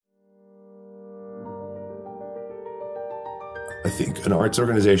I think an arts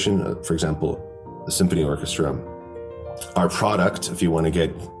organization, for example, the Symphony Orchestra, our product, if you want to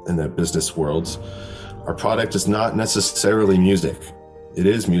get in the business world, our product is not necessarily music. It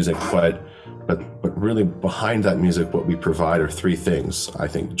is music, but really behind that music, what we provide are three things. I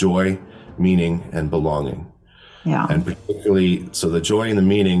think joy, meaning, and belonging. Yeah. And particularly, so the joy and the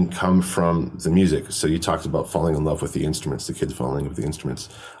meaning come from the music. So you talked about falling in love with the instruments, the kids falling in love with the instruments.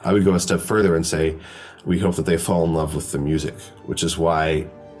 I would go a step further and say, we hope that they fall in love with the music, which is why,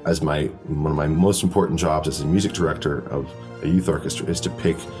 as one of my most important jobs as a music director of a youth orchestra, is to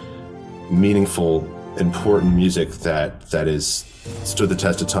pick meaningful, important music that is stood the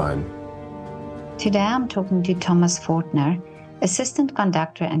test of time. Today I'm talking to Thomas Fortner, Assistant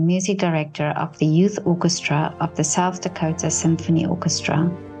Conductor and Music Director of the Youth Orchestra of the South Dakota Symphony Orchestra.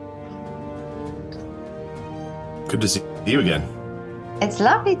 Good to see you again. It's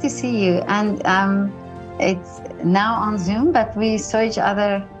lovely to see you, and it's now on Zoom, but we saw each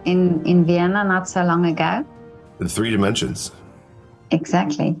other in Vienna not so long ago. In 3 dimensions.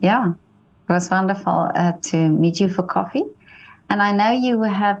 Exactly, yeah. It was wonderful to meet you for coffee. And I know you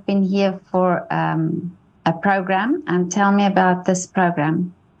have been here for a program, and tell me about this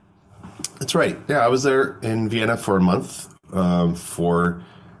program. That's right. Yeah, I was there in Vienna for a month for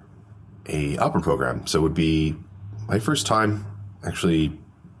a opera program. So it would be my first time actually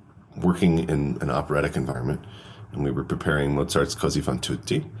working in an operatic environment. And we were preparing Mozart's Così fan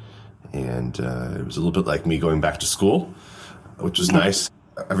tutti. And it was a little bit like me going back to school, which was nice.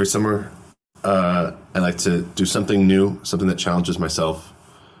 Every summer, I like to do something new, something that challenges myself.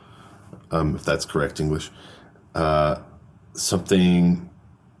 If that's correct English, something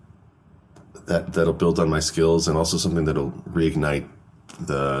that'll build on my skills, and also something that'll reignite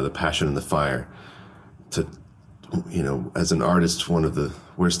the passion and the fire. To, as an artist, one of the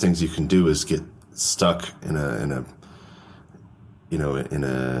worst things you can do is get stuck in a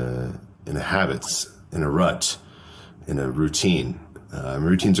habits, in a rut, in a routine.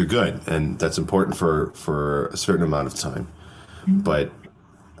 Routines are good, and that's important for a certain amount of time, but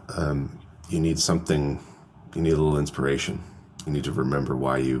you need something, you need a little inspiration. You need to remember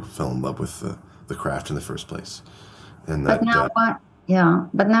why you fell in love with the craft in the first place. And that,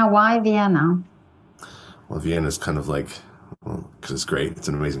 but now why Vienna? Well, Vienna is kind of like, because it's great. It's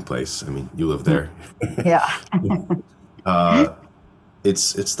an amazing place. I mean, you live there. Yeah.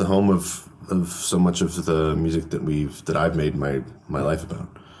 It's the home of so much of the music that I've made my life about.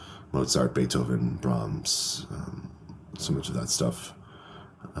 Mozart, Beethoven, Brahms, so much of that stuff.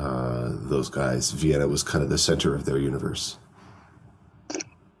 Those guys, Vienna was kind of the center of their universe.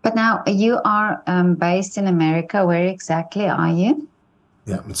 But now you are based in America. Where exactly are you?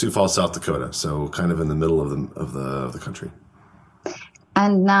 Yeah, in Sioux Falls, South Dakota. So kind of in the middle of the country.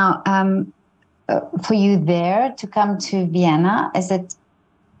 And now, for you there to come to Vienna, is it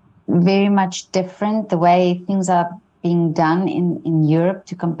very much different the way things are being done in Europe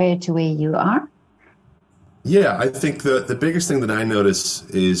to compare to where you are? Yeah, I think the biggest thing that I notice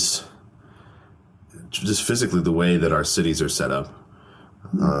is just physically the way that our cities are set up.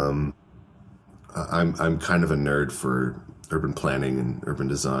 I'm kind of a nerd for urban planning and urban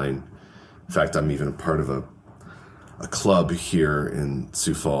design. In fact, I'm even a part of a club here in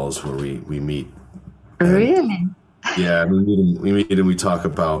Sioux Falls where we meet. Really? Yeah, we meet and we talk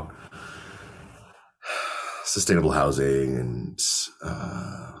about sustainable housing and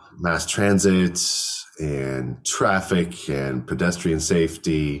mass transit and traffic and pedestrian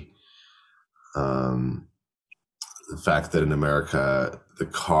safety. The fact that in America, the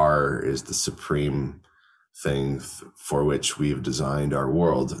car is the supreme thing for which we've designed our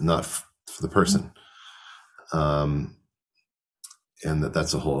world, not for the person. And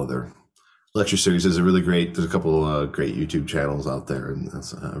that's a whole other lecture series. There's a couple of great YouTube channels out there, and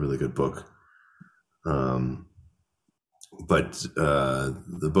that's a really good book. But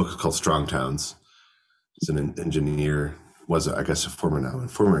the book is called Strong Towns. It's an engineer, I guess a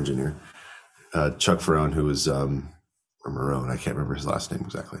former engineer, Chuck Ferrone, who was, or Marone, I can't remember his last name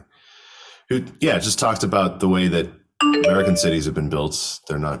exactly, who, just talked about the way that American cities have been built.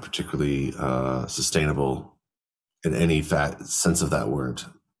 They're not particularly sustainable in any sense of that word.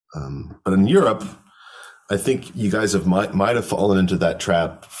 But in Europe, I think you guys might have fallen into that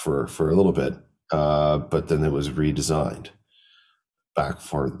trap for a little bit, but then it was redesigned back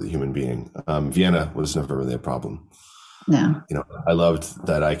for the human being. Vienna was never really a problem. No. I loved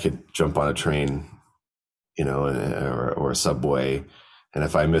that I could jump on a train, or a subway, and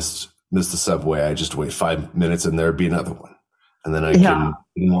if I missed the subway, I just wait 5 minutes and there'd be another one, and then I can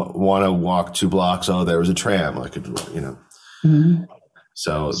want to walk 2 blocks. Oh, there was a tram. I could, Mm-hmm.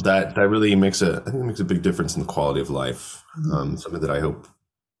 So that really makes I think it makes a big difference in the quality of life. Something that I hope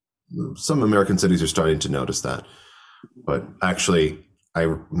some American cities are starting to notice that. But actually,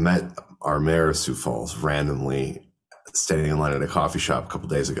 I met our mayor of Sioux Falls randomly standing in line at a coffee shop a couple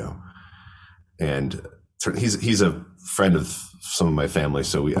days ago, and he's a friend of some of my family,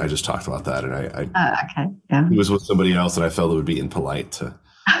 so I just talked about that, and he was with somebody else, and I felt it would be impolite to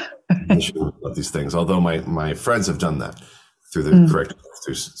about these things. Although my friends have done that through the correct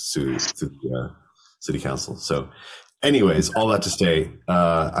through the city council. So, anyways, all that to say,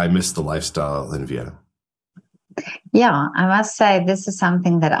 I miss the lifestyle in Vienna. Yeah, I must say this is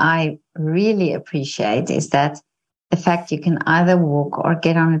something that I really appreciate, is that the fact you can either walk or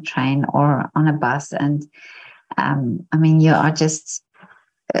get on a train or on a bus. And I mean, you are just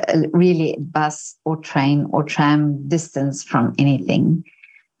really bus or train or tram distance from anything.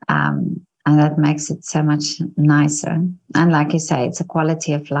 And that makes it so much nicer. And like you say, it's a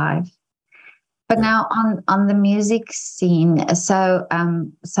quality of life. But now on the music scene, so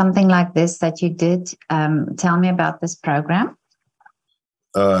something like this that you did, tell me about this program.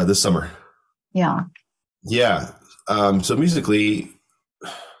 This summer. Yeah. Yeah. So musically,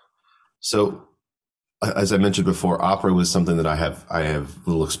 as I mentioned before, opera was something that I have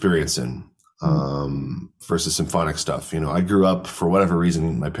little experience in, versus symphonic stuff. I grew up, for whatever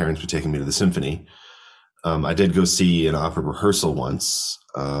reason, my parents were taking me to the symphony. I did go see an opera rehearsal once,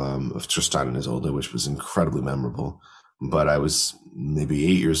 of Tristan and Isolde, which was incredibly memorable. But I was maybe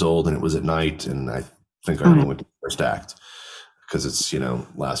 8 years old, and it was at night, and I think I only went to the first act because it's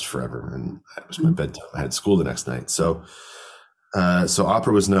lasts forever, and it was my bedtime. I had school the next night, so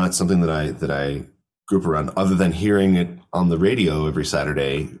opera was not something that I grew up around, other than hearing it on the radio every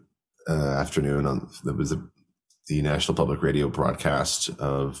Saturday afternoon. There was the National Public Radio broadcast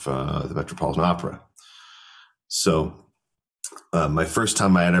of the Metropolitan Opera. So my first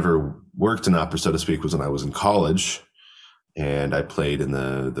time I had ever worked in opera, so to speak, was when I was in college, and I played in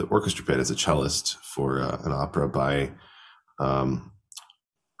the orchestra pit as a cellist for an opera by a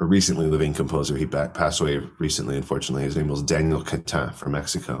recently living composer. He passed away recently, unfortunately. His name was Daniel Catin from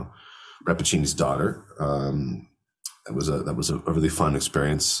Mexico, Rappaccini's daughter. That was a really fun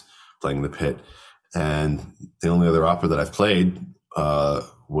experience playing in the pit. And the only other opera that I've played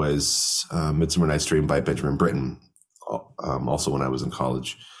was Midsummer Night's Dream by Benjamin Britten, also when I was in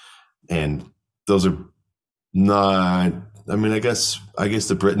college. And those are not, I mean, I guess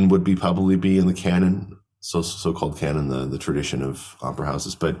the Britten would probably be in the canon, so-called canon, the tradition of opera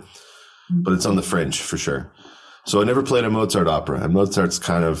houses, but it's on the fringe for sure. So I never played a Mozart opera, and Mozart's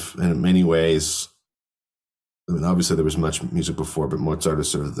kind of, in many ways, I mean, obviously there was much music before, but Mozart is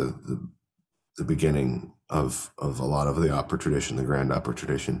sort of the beginning of a lot of the opera tradition, the grand opera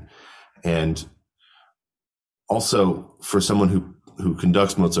tradition. And also, for someone who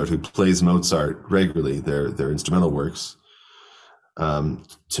conducts Mozart, who plays Mozart regularly, their instrumental works,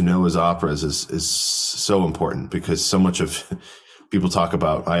 to know his operas is so important, because so much of people talk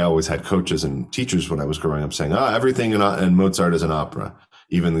about, I always had coaches and teachers when I was growing up saying, everything in Mozart is an opera,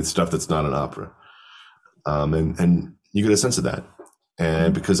 even the stuff that's not an opera. And you get a sense of that.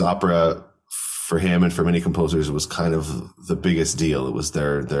 And because opera, for him and for many composers, was kind of the biggest deal. It was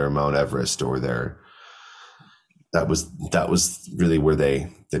their Mount Everest, or that was really where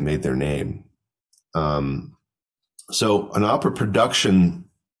they made their name. So an opera production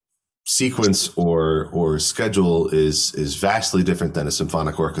sequence or schedule is vastly different than a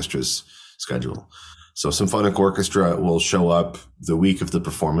symphonic orchestra's schedule. So a symphonic orchestra will show up the week of the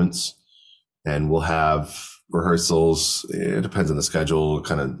performance, and we'll have rehearsals. It depends on the schedule.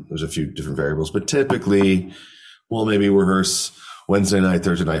 There's a few different variables, but typically we'll maybe rehearse Wednesday night,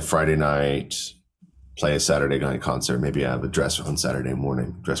 Thursday night, Friday night, play a Saturday night concert, maybe have a dress on Saturday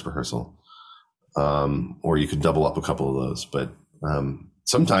morning, dress rehearsal. Or you could double up a couple of those, but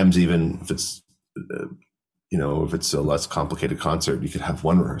sometimes even if it's if it's a less complicated concert, you could have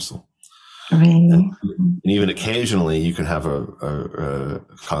one rehearsal. Really? And even occasionally you can have a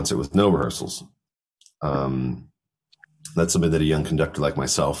concert with no rehearsals. That's something that a young conductor like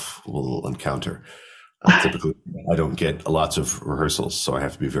myself will encounter. Typically, I don't get lots of rehearsals, so I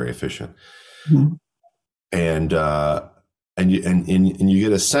have to be very efficient. Mm-hmm. And you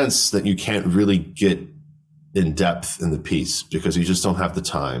get a sense that you can't really get in depth in the piece because you just don't have the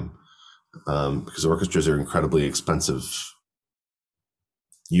time. Because orchestras are incredibly expensive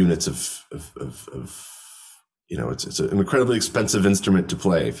units of it's an incredibly expensive instrument to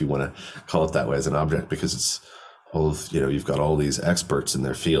play, if you want to call it that way, as an object, because it's all of, you've got all these experts in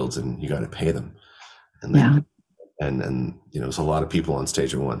their fields and you got to pay them. And then, and there's a lot of people on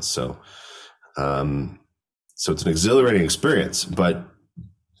stage at once. So it's an exhilarating experience, but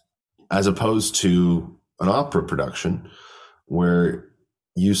as opposed to an opera production where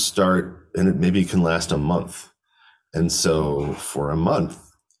you start and it maybe can last a month. And so for a month,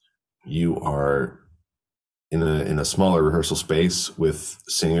 you are in a smaller rehearsal space with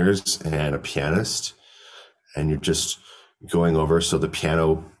singers and a pianist, and you're just going over. So the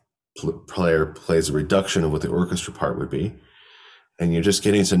piano player plays a reduction of what the orchestra part would be, and you're just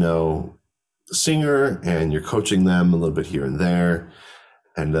getting to know the singer, and you're coaching them a little bit here and there.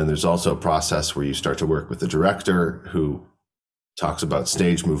 And then there's also a process where you start to work with the director who talks about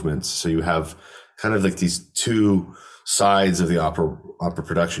stage movements. So you have kind of like these two sides of the opera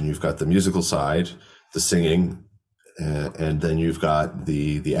production. You've got the musical side, the singing, and then you've got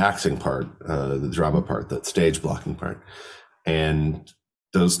the acting part, the drama part, the stage blocking part. And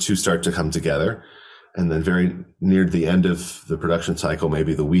those two start to come together. And then very near the end of the production cycle,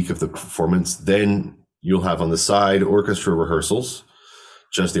 maybe the week of the performance, then you'll have on the side orchestra rehearsals,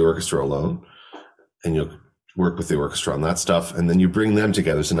 just the orchestra alone. And you'll work with the orchestra on that stuff. And then you bring them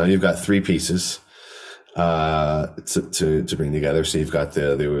together. So now you've got three pieces to bring together. So you've got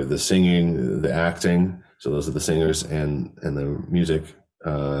the singing, the acting. So those are the singers, and the music,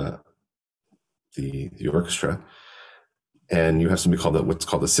 the orchestra. And you have something called what's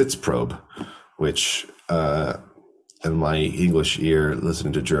called the Sitzprobe, which in my English ear,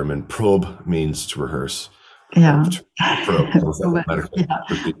 listening to German, probe means to rehearse. Yeah. Probe.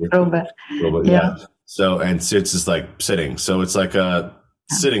 Probe. Yeah. So, and sitz is like sitting. So it's like a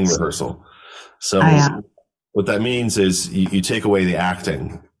sitting rehearsal. So what that means is you take away the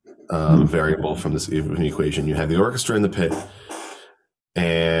acting variable from this equation. You have the orchestra in the pit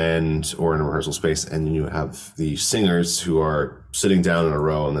or in a rehearsal space, and you have the singers who are sitting down in a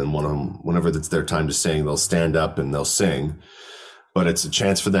row, and then one of them, whenever it's their time to sing, they'll stand up and they'll sing. But it's a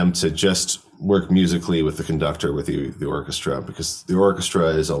chance for them to just work musically with the conductor, with the orchestra, because the orchestra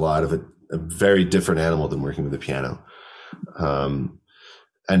is a lot of a very different animal than working with the piano. And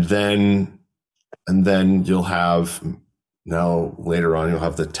then you'll have, now later on, you'll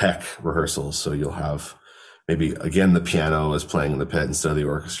have the tech rehearsals. So you'll have maybe, again, the piano is playing in the pit instead of the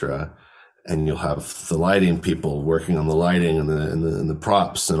orchestra. And you'll have the lighting people working on the lighting and the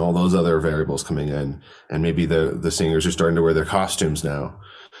props and all those other variables coming in. And maybe the singers are starting to wear their costumes now.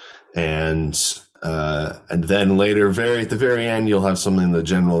 And then later, at the very end, you'll have something in the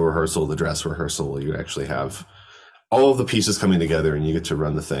general rehearsal, the dress rehearsal, where you actually have all of the pieces coming together and you get to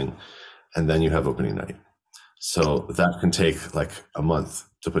run the thing. And then you have opening night. So that can take like a month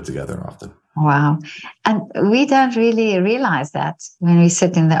to put together often. Wow. And we don't really realize that when we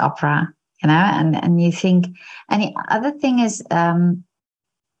sit in the opera, and you think, and the other thing is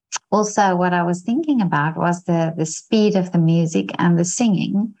also what I was thinking about was the speed of the music and the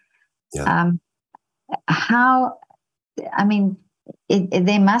singing. Yeah.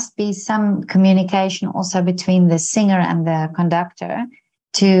 There must be some communication also between the singer and the conductor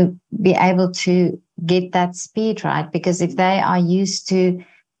to be able to get that speed right, because if they are used to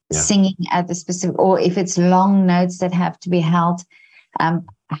singing at the specific, or if it's long notes that have to be held,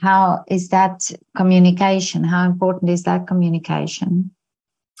 how is that communication? How important is that communication?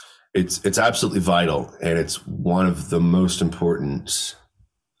 It's absolutely vital, and it's one of the most important.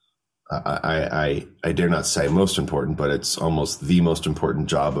 I dare not say most important, but it's almost the most important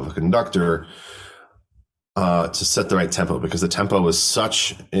job of a conductor. To set the right tempo, because the tempo is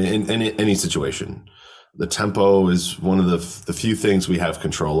such in any situation. The tempo is one of the few things we have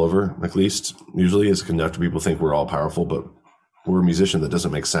control over, at least usually as a conductor. People think we're all powerful, but we're a musician that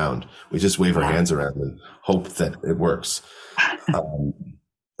doesn't make sound. We just wave our hands around and hope that it works.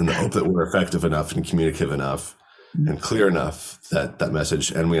 And hope that we're effective enough and communicative enough and clear enough that message.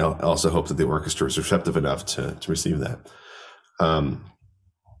 And we also hope that the orchestra is receptive enough to receive that.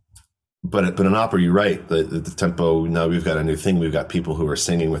 But in opera, you're right. The tempo, now we've got a new thing. We've got people who are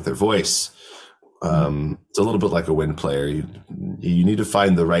singing with their voice. It's a little bit like a wind player. You need to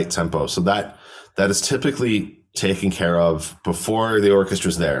find the right tempo. So that is typically taken care of before the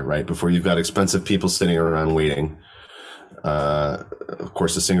orchestra's there, right? Before you've got expensive people sitting around waiting. Of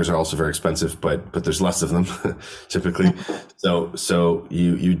course, the singers are also very expensive, but there's less of them typically. So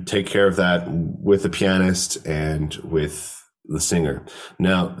you take care of that with the pianist and with the singer.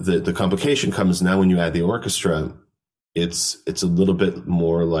 Now, the complication comes now when you add the orchestra. It's a little bit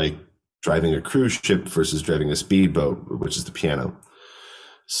more like driving a cruise ship versus driving a speedboat, which is the piano.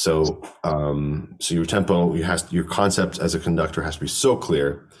 So your tempo, your concept as a conductor has to be so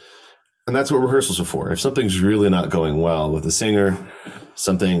clear. And that's what rehearsals are for. If something's really not going well with the singer,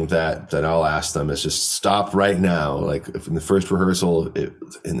 something that I'll ask them is just stop right now. Like if in the first rehearsal,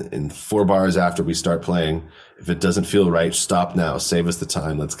 in 4 bars after we start playing, if it doesn't feel right, stop now. Save us the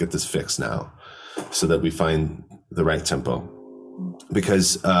time. Let's get this fixed now, so that we find the right tempo.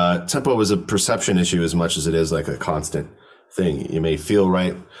 Because tempo is a perception issue as much as it is like a constant thing. You may feel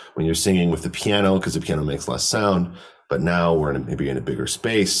right when you're singing with the piano because the piano makes less sound, but now we're maybe in a bigger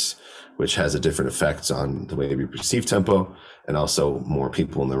space, which has a different effect on the way we perceive tempo, and also more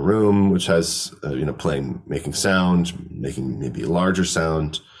people in the room, which has playing, making sound, making maybe larger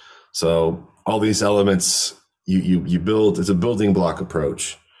sound. So all these elements you build. It's a building block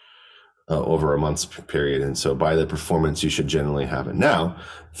approach over a month's period, and so by the performance you should generally have it. Now,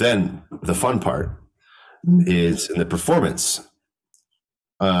 then the fun part is in the performance.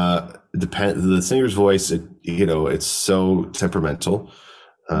 The singer's voice, it's so temperamental.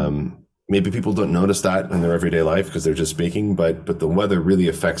 Maybe people don't notice that in their everyday life because they're just speaking, but the weather really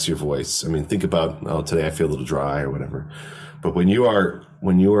affects your voice. I mean, think about, today I feel a little dry or whatever. But when you are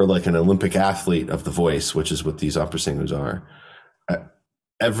like an Olympic athlete of the voice, which is what these opera singers are,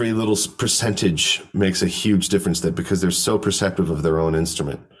 every little percentage makes a huge difference because they're so perceptive of their own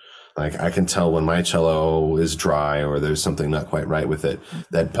instrument. Like I can tell when my cello is dry or there's something not quite right with it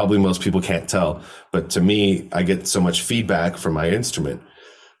that probably most people can't tell. But to me, I get so much feedback from my instrument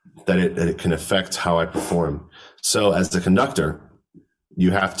that it can affect how I perform. So as the conductor,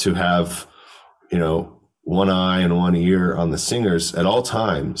 you have to have, one eye and one ear on the singers at all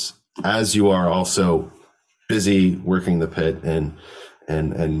times, as you are also busy working the pit and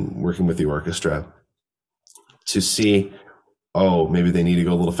working with the orchestra to see, maybe they need to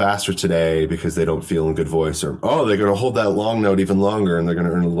go a little faster today because they don't feel in good voice, or they're going to hold that long note even longer and they're going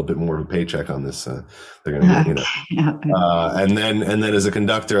to earn a little bit more of a paycheck on this. They're going to, and then as a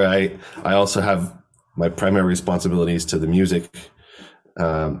conductor, I also have my primary responsibilities to the music.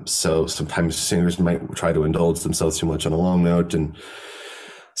 So sometimes singers might try to indulge themselves too much on a long note, and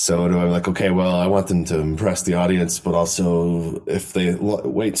so I'm like, okay, well, I want them to impress the audience, but also if they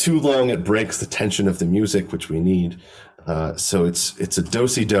wait too long, it breaks the tension of the music, which we need. So it's a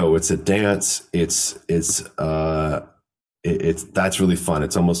do-si-do. It's a dance. It's that's really fun.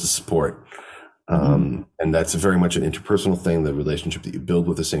 It's almost a sport. And that's very much an interpersonal thing, the relationship that you build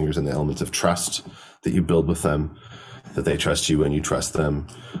with the singers and the elements of trust that you build with them, that they trust you and you trust them.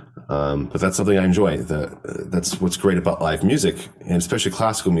 But that's something I enjoy. That's what's great about live music, and especially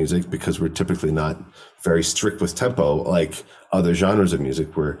classical music, because we're typically not very strict with tempo like other genres of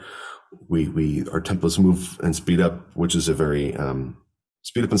music where our tempos move and speed up, which is a very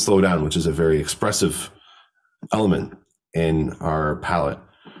speed up and slow down, which is a very expressive element in our palette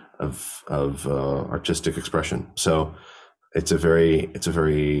of artistic expression. So it's a very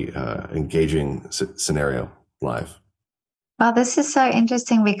engaging scenario live. Well, this is so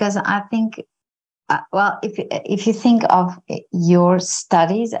interesting because I think, if you think of your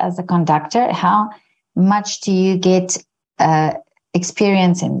studies as a conductor, how much do you get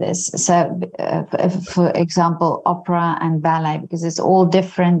experience in this? So, for example, opera and ballet, because it's all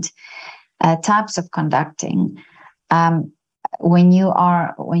different types of conducting. When you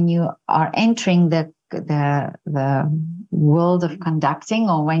are entering the world of conducting,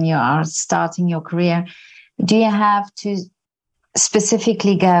 or when you are starting your career, do you have to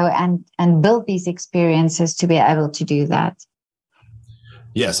specifically go and build these experiences to be able to do that?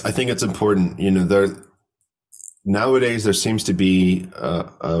 Yes, I think it's important. Nowadays there seems to be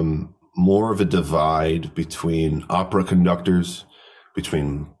more of a divide between opera conductors,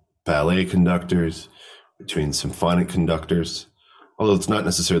 between ballet conductors, between symphonic conductors. Although it's not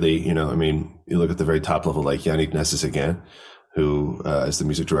necessarily, you look at the very top level, like Yannick Nézet-Séguin, who is the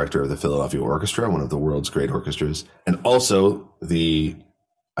music director of the Philadelphia Orchestra, one of the world's great orchestras, and also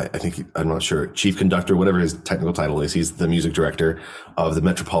I'm not sure, chief conductor, whatever his technical title is. He's the music director of the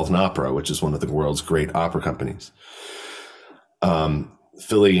Metropolitan Opera, which is one of the world's great opera companies.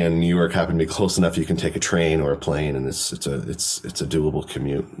 Philly and New York happen to be close enough you can take a train or a plane, and it's a doable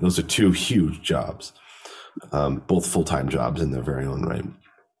commute. Those are two huge jobs, both full-time jobs in their very own right.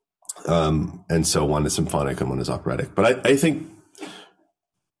 And so one is symphonic and one is operatic. But I think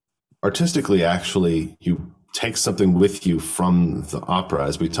artistically, actually, you take something with you from the opera,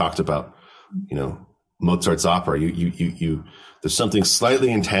 as we talked about, Mozart's opera. You there's something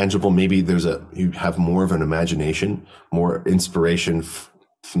slightly intangible. Maybe you have more of an imagination, more inspiration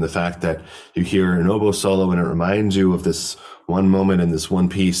from the fact that you hear an oboe solo and it reminds you of this one moment in this one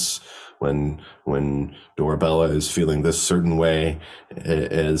piece when Dorabella is feeling this certain way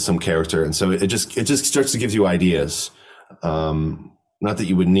as some character. And so it just starts to give you ideas. Not that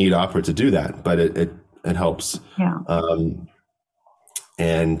you would need opera to do that, but it helps. Yeah.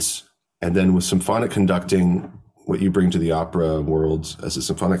 And then with symphonic conducting, what you bring to the opera world as a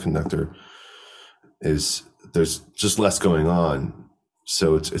symphonic conductor is there's just less going on.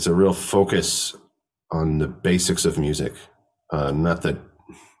 So it's a real focus on the basics of music. Not that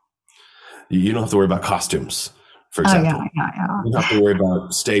you don't have to worry about costumes, for example. You don't have to worry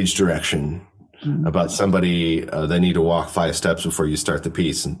about stage direction, about somebody, they need to walk 5 steps before you start the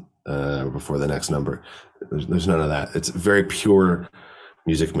piece and before the next number. There's none of that. It's very pure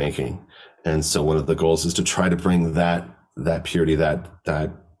music making. And so one of the goals is to try to bring that purity, that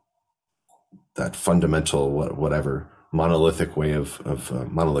fundamental, whatever, monolithic way of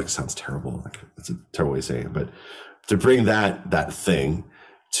monolithic sounds terrible. Like, it's a terrible way of saying it, but to bring that thing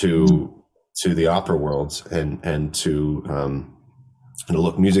to the opera world and to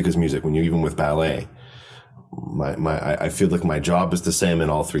look, music is music. When you, even with ballet, I feel like my job is the same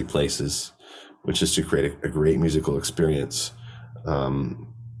in all 3 places, which is to create a great musical experience.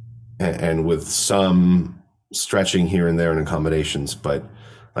 And with some stretching here and there and accommodations, but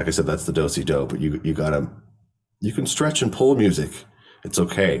like I said, that's the do-si-do. But you can stretch and pull music. It's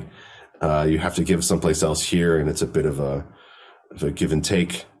okay. You have to give someplace else here, and it's a bit of a give and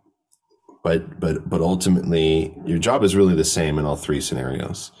take. But ultimately, your job is really the same in all 3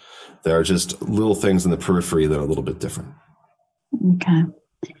 scenarios. There are just little things in the periphery that are a little bit different. Okay.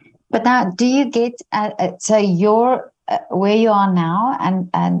 But now, do you get so you're where you are now,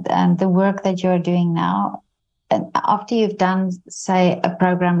 and the work that you're doing now, and after you've done, say, a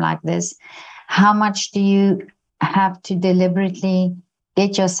program like this, how much do you have to deliberately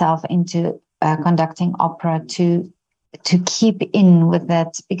get yourself into conducting opera to keep in with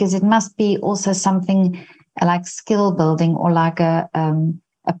that? Because it must be also something like skill building, or like a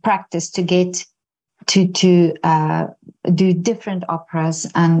practice to get to do different operas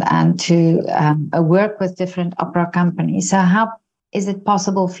and to work with different opera companies. So how is it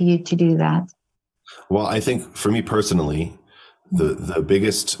possible for you to do that? Well, I think for me personally, the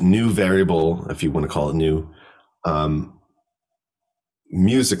biggest new variable, if you want to call it new,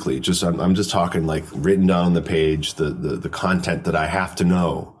 musically, I'm just talking like written down on the page, the content that I have to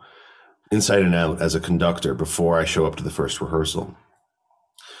know inside and out as a conductor before I show up to the first rehearsal.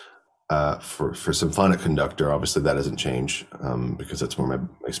 For symphonic conductor, obviously that doesn't change because that's where my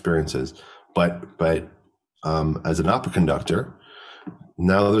experience is. But as an opera conductor,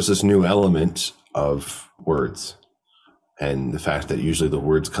 now there's this new element of words, and the fact that usually the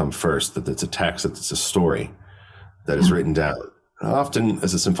words come first, that it's a text, that it's a story that is written down. Often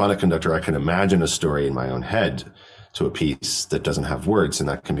as a symphonic conductor, I can imagine a story in my own head to a piece that doesn't have words, and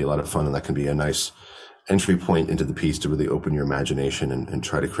that can be a lot of fun, and that can be a nice entry point into the piece to really open your imagination and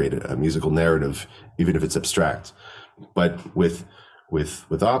try to create a musical narrative, even if it's abstract. But with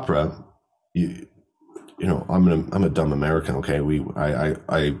opera, you know, I'm a dumb American. Okay,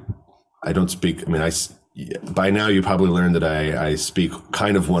 I don't speak. I mean, by now you probably learned that I speak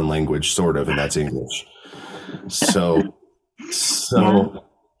kind of one language, sort of, and that's English. So,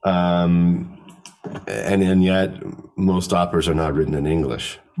 and yet most operas are not written in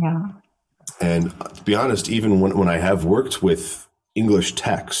English. Yeah. And to be honest, even when I have worked with English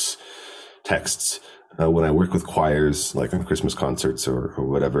texts, when I work with choirs, like on Christmas concerts or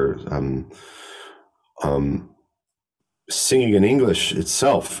whatever, singing in English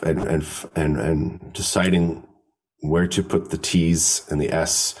itself and deciding where to put the T's and the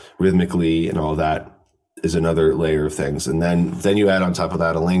S rhythmically and all that is another layer of things. And then you add on top of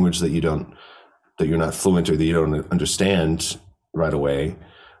that a language that you're not fluent or that you don't understand right away.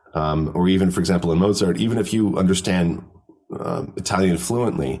 Or even, for example, in Mozart, even if you understand Italian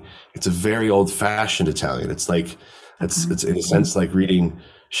fluently, it's a very old-fashioned Italian. It's like it's in a sense like reading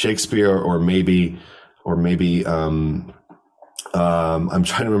Shakespeare, or maybe I'm trying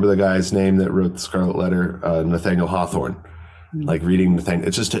to remember the guy's name that wrote the Scarlet Letter, Nathaniel Hawthorne. Like reading Nathaniel,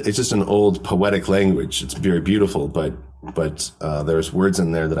 it's just an old poetic language. It's very beautiful, but there's words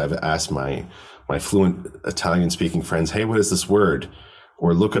in there that I've asked my fluent Italian-speaking friends, hey, what is this word?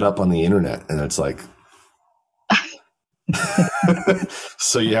 Or look it up on the internet, and it's like,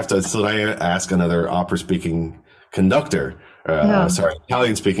 so you have to. So I ask another opera-speaking conductor,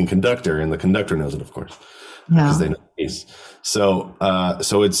 Italian-speaking conductor, and the conductor knows it, of course, because they know the piece. So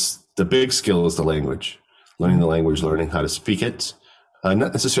it's the big skill is the language, learning the language, learning how to speak it,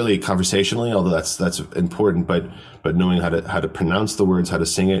 not necessarily conversationally, although that's important, but knowing how to pronounce the words, how to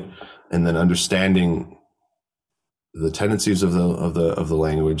sing it, and then understanding the tendencies of the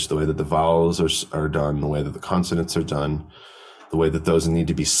language, the way that the vowels are done, the way that the consonants are done, the way that those need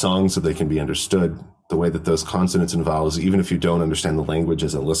to be sung so they can be understood, the way that those consonants and vowels, even if you don't understand the language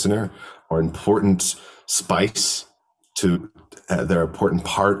as a listener, are important spice they're an important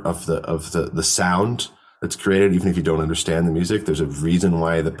part of the sound that's created, even if you don't understand the music. There's a reason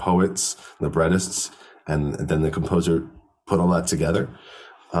why the poets, the librettists, and then the composer put all that together.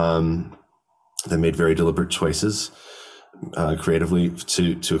 They made very deliberate choices creatively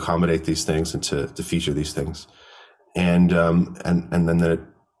to accommodate these things and to feature these things. And then it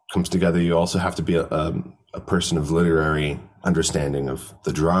comes together. You also have to be a person of literary understanding of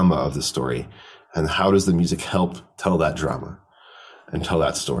the drama of the story, and how does the music help tell that drama and tell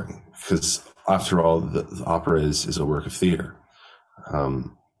that story? Because after all, the opera is a work of theater.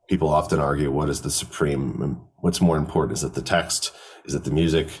 People often argue, what is the supreme, what's more important? Is it the text? Is it the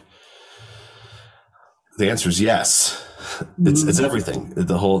music? The answer is yes. It's everything.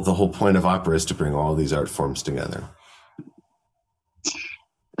 The whole point of opera is to bring all these art forms together.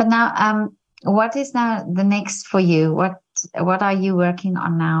 But now, what is now the next for you? What are you working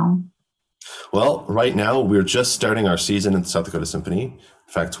on now? Well, right now we're just starting our season at the South Dakota Symphony.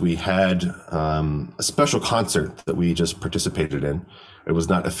 In fact, we had a special concert that we just participated in. It was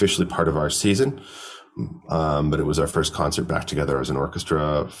not officially part of our season, but it was our first concert back together as an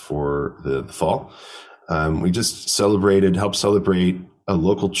orchestra for the fall. We just helped celebrate a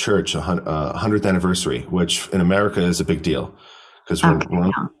local church, 100th anniversary, which in America is a big deal because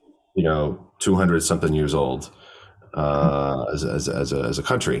we're 200 something years old as a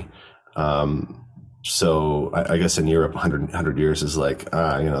country. So I guess in Europe, 100 years is like,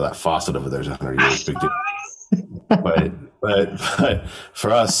 that faucet over there is 100 years, big deal. but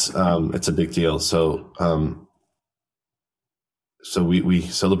for us, it's a big deal. So we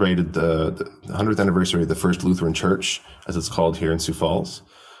celebrated the 100th anniversary of the first Lutheran church, as it's called here in Sioux Falls.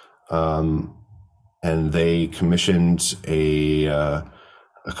 And they commissioned a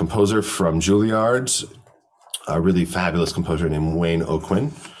composer from Juilliard, a really fabulous composer named Wayne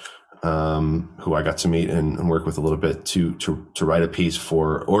O'Quinn, who I got to meet and work with a little bit to write a piece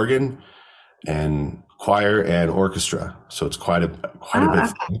for organ and choir and orchestra. So it's quite a big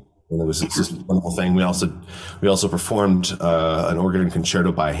thing. And it was just a wonderful thing. We also performed an organ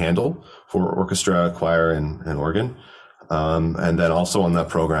concerto by Handel for orchestra, choir, and organ. And then also on that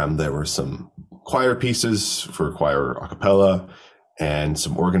program, there were some choir pieces for choir a cappella and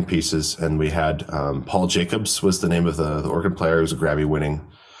some organ pieces. And we had Paul Jacobs was the name of the organ player. He was a Grammy-winning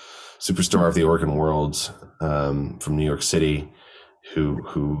superstar of the organ world from New York City,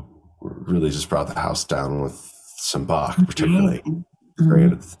 who really just brought the house down with some Bach, particularly.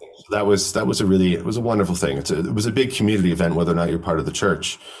 That was it was a wonderful thing. It was a big community event, whether or not you're part of the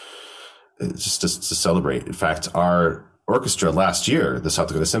church. It's just to celebrate. In fact, our orchestra last year, the South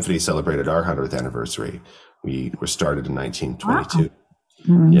Dakota Symphony, celebrated our 100th anniversary. We were started in 1922.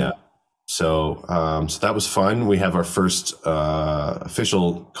 Wow. Yeah. So that was fun. We have our first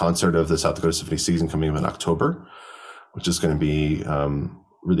official concert of the South Dakota Symphony season coming up in October, which is going to be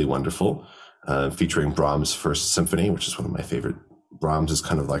really wonderful, featuring Brahms' First Symphony, which is one of my favorite. Brahms is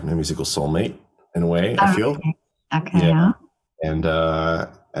kind of like my musical soulmate in a way, I feel. Okay. Yeah. And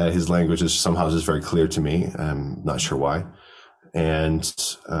his language is somehow just very clear to me. I'm not sure why. And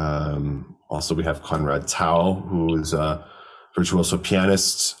also we have Conrad Tao, who is a virtuoso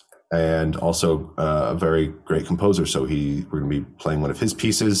pianist and also a very great composer. So we're going to be playing one of his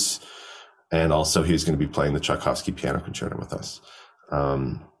pieces, and also he's going to be playing the Tchaikovsky Piano Concerto with us.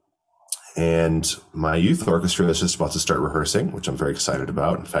 And my youth orchestra is just about to start rehearsing, which I'm very excited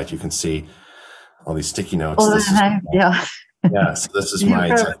about. In fact, you can see all these sticky notes. Yeah, so this is my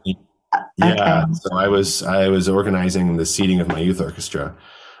technique. Yeah, okay. So I was organizing the seating of my youth orchestra,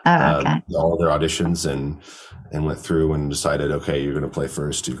 all their auditions, and went through and decided, okay, you're going to play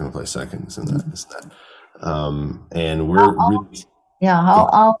first, you're going to play second, and that. And we're how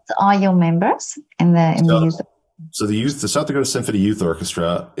old are your members in the youth? So the South Dakota Symphony Youth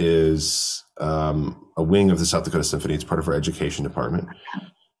Orchestra is a wing of the South Dakota Symphony. It's part of our education department.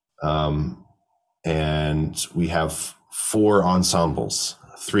 And we have 4 ensembles,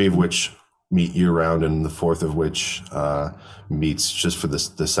 3 of which meet year-round, and the 4th of which meets just for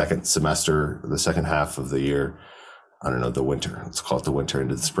the second semester, the second half of the year. I don't know, the winter. Let's call it the winter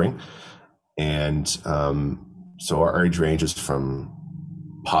into the spring. And so our age ranges from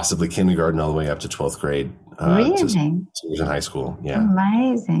possibly kindergarten all the way up to 12th grade. Really? To in high school. Yeah.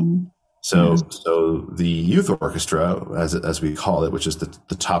 Amazing. So the youth orchestra, as we call it, which is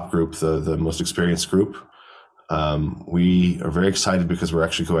the top group, the most experienced group, we are very excited because we're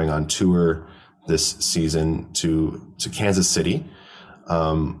actually going on tour this season to Kansas City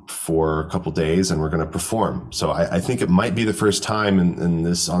for a couple days, and we're going to perform. So I think it might be the first time in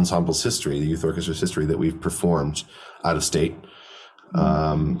this ensemble's history, the youth orchestra's history, that we've performed out of state.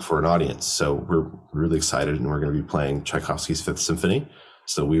 for an audience. So we're really excited, and we're going to be playing Tchaikovsky's Fifth Symphony.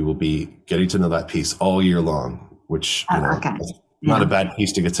 So we will be getting to know that piece all year long, which is not a bad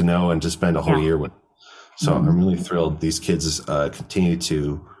piece to get to know and to spend a whole year with. So I'm really thrilled. These kids continue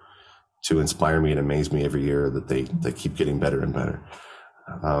to inspire me and amaze me every year, that they keep getting better and better.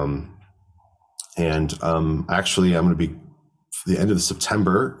 Actually, I'm going to be, for the end of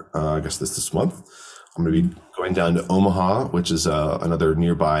September, I guess this month, I'm going to be going down to Omaha, which is another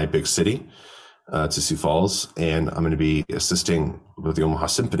nearby big city, to Sioux Falls, and I'm going to be assisting with the Omaha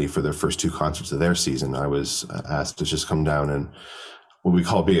Symphony for their first 2 concerts of their season. I was asked to just come down and what we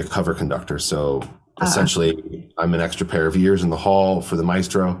call be a cover conductor. So essentially, I'm an extra pair of ears in the hall for the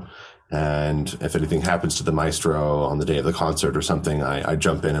maestro. And if anything happens to the maestro on the day of the concert or something, I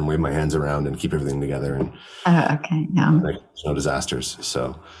jump in and wave my hands around and keep everything together. And there's no disasters.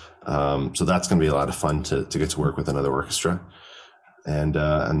 So that's going to be a lot of fun to get to work with another orchestra, and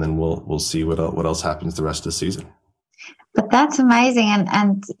then we'll see what else happens the rest of the season. But that's amazing,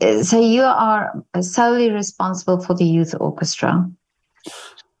 and so you are solely responsible for the youth orchestra.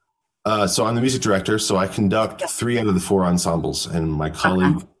 So I'm the music director. So I conduct 3 out of the 4 ensembles, and my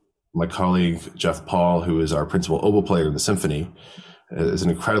colleague Jeff Paul, who is our principal oboe player in the symphony, is an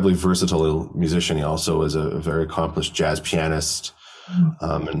incredibly versatile musician. He also is a very accomplished jazz pianist.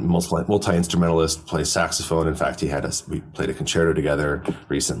 And multi-instrumentalist, plays saxophone. In fact, we played a concerto together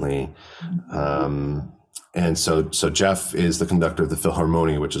recently. And so Jeff is the conductor of the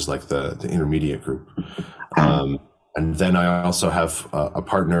Philharmonia, which is like the intermediate group. And then I also have a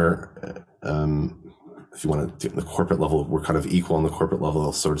partner, if you want to get the corporate level, we're kind of equal on the corporate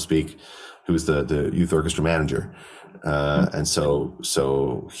level, so to speak, who's the youth orchestra manager. And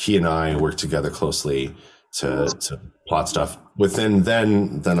so he and I work together closely to plot stuff within.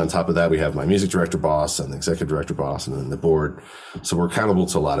 Then on top of that, we have my music director boss and the executive director boss, and then the board. So we're accountable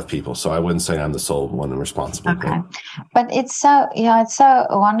to a lot of people. So I wouldn't say I'm the sole one responsible. Okay, but it's so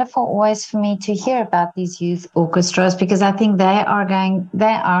wonderful always for me to hear about these youth orchestras, because I think they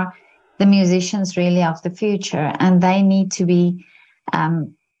are the musicians really of the future, and they need to be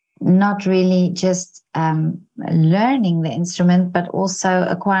not really just learning the instrument, but also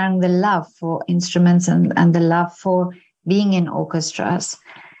acquiring the love for instruments and the love for being in orchestras.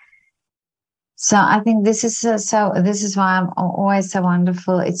 So I think this is why I'm always so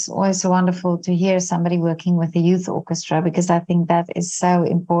wonderful. It's always so wonderful to hear somebody working with a youth orchestra, because I think that is so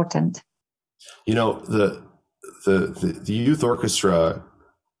important. You know, the youth orchestra,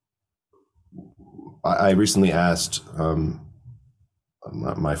 I recently asked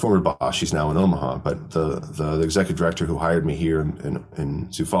my former boss, she's now in Omaha, but the executive director who hired me here in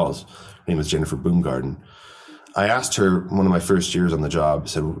Sioux Falls, her name is Jennifer Boomgarden. I asked her one of my first years on the job,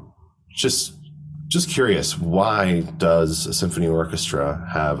 said, just curious, why does a symphony orchestra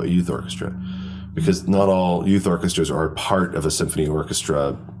have a youth orchestra? Because not all youth orchestras are part of a symphony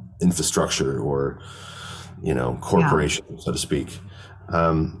orchestra infrastructure or, corporation, so to speak.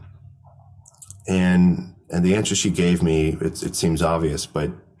 And the answer she gave me, it seems obvious,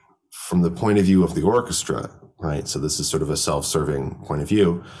 but from the point of view of the orchestra, right? So this is sort of a self-serving point of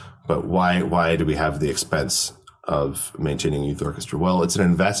view, but why do we have the expense of maintaining a youth orchestra? Well, it's an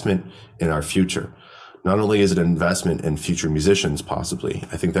investment in our future. Not only is it an investment in future musicians, possibly,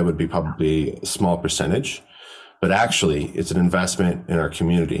 I think that would be probably a small percentage, but actually it's an investment in our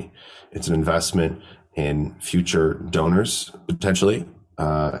community. It's an investment in future donors, potentially,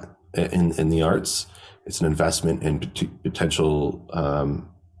 in the arts. It's an investment in potential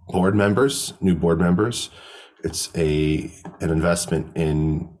board members, new board members. It's an investment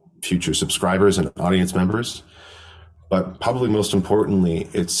in future subscribers and audience members. But probably most importantly,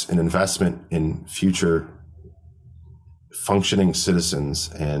 it's an investment in future functioning citizens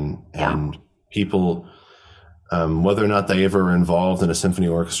and people, whether or not they ever are involved in a symphony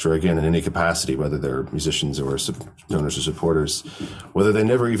orchestra again in any capacity, whether they're musicians or donors or supporters, whether they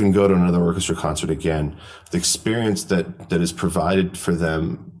never even go to another orchestra concert again, the experience that is provided for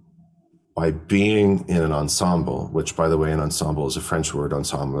them by being in an ensemble, which, by the way, an ensemble is a French word,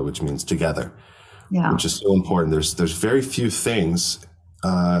 ensemble, which means together, which is so important. There's very few things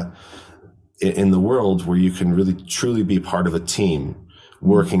in the world where you can really truly be part of a team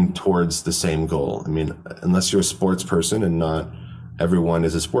working towards the same goal. I mean, unless you're a sports person, and not everyone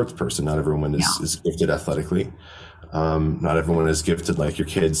is a sports person. Not everyone is gifted athletically. Not everyone is gifted like your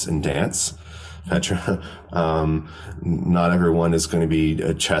kids in dance, Petra. Not everyone is going to be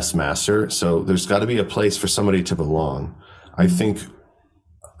a chess master. So there's got to be a place for somebody to belong. I think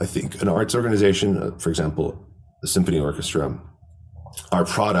an arts organization, for example, the symphony orchestra, our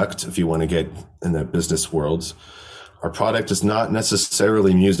product, if you want to get in the business world, our product is not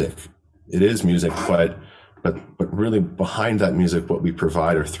necessarily music. It is music, but really behind that music, what we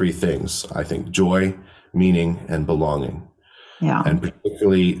provide are three things. I think joy, meaning, and belonging. Yeah. And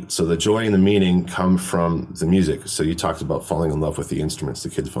particularly, so the joy and the meaning come from the music. So you talked about falling in love with the instruments, the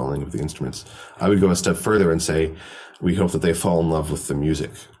kids falling in love with the instruments. I would go a step further and say, we hope that they fall in love with the music,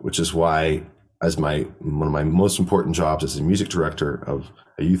 which is why, as one of my most important jobs as a music director of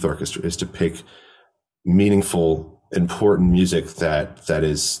a youth orchestra, is to pick meaningful, important music that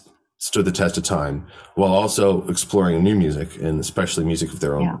is stood the test of time, while also exploring new music, and especially music of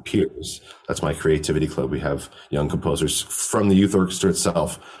their own peers. That's my creativity club. We have young composers from the youth orchestra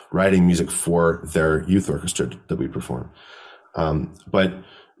itself writing music for their youth orchestra that we perform.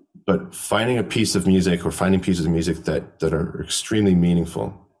 But finding a piece of music, or finding pieces of music that are extremely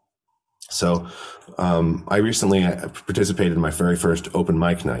meaningful. So I recently participated in my very first open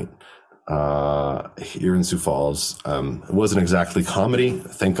mic night here in Sioux Falls. It wasn't exactly comedy,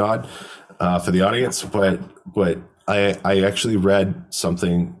 thank God, for the audience, but I actually read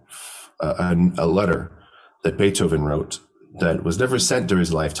something, a letter that Beethoven wrote that was never sent during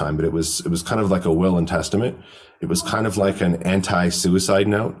his lifetime, but it was kind of like a will and testament. It was kind of like an anti-suicide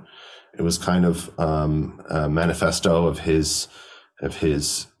note. It was kind of a manifesto of his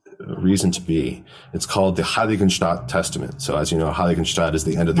reason to be. It's called the Heiligenstadt Testament. So as you know, Heiligenstadt is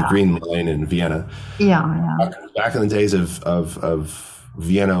the end of the Green Line in Vienna. Back in the days of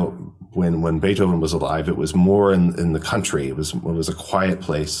Vienna, when Beethoven was alive, it was more in the country. It was a quiet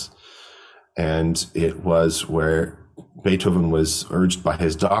place. And it was where Beethoven was urged by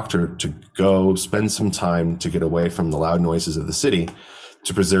his doctor to go spend some time to get away from the loud noises of the city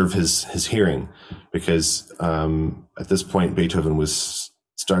to preserve his hearing. Because at this point, Beethoven was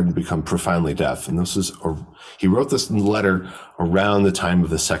starting to become profoundly deaf. And he wrote this letter around the time of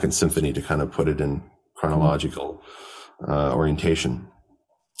the Second Symphony, to kind of put it in chronological orientation.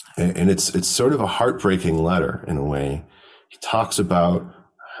 And it's sort of a heartbreaking letter in a way. He talks about,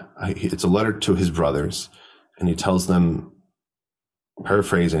 it's a letter to his brothers, and he tells them,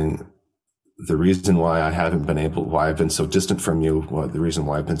 paraphrasing, the reason why why I've been so distant from you, the reason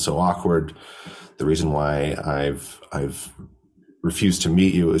why I've been so awkward, the reason why I've refused to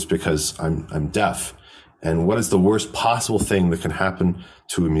meet you is because I'm deaf. And what is the worst possible thing that can happen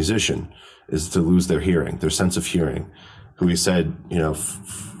to a musician is to lose their hearing, their sense of hearing, who he said,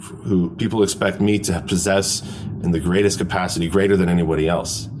 who people expect me to possess in the greatest capacity, greater than anybody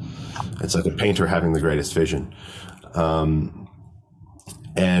else. It's like a painter having the greatest vision.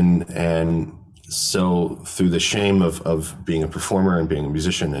 And so through the shame of being a performer and being a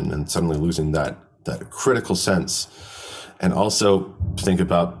musician and suddenly losing that critical sense, and also think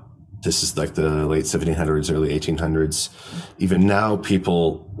about, this is like the late 1700s, early 1800s. Even now,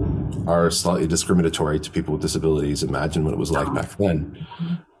 people are slightly discriminatory to people with disabilities. Imagine what it was like back then.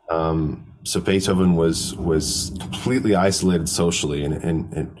 So Beethoven was completely isolated socially,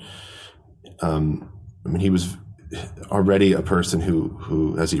 and he was already a person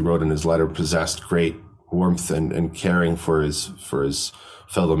who, as he wrote in his letter, possessed great warmth and caring for his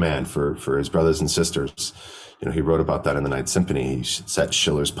fellow man, for his brothers and sisters. He wrote about that in the Ninth Symphony. He set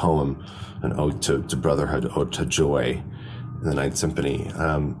Schiller's poem, an ode to brotherhood, ode to joy, in the Ninth Symphony.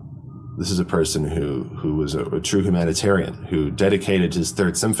 This is a person who was a true humanitarian, who dedicated his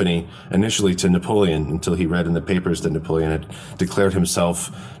Third Symphony initially to Napoleon, until he read in the papers that Napoleon had declared himself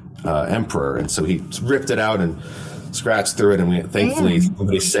emperor. And so he ripped it out and scratched through it. And thankfully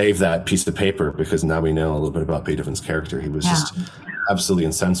somebody saved that piece of paper, because now we know a little bit about Beethoven's character. He was just absolutely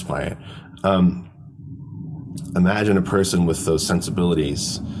incensed by it. Imagine a person with those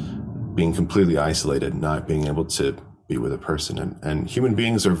sensibilities being completely isolated, not being able to be with a person. And human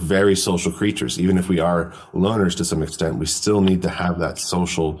beings are very social creatures. Even if we are loners to some extent, we still need to have that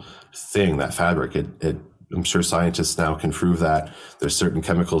social thing, that fabric. I'm sure scientists now can prove that there's certain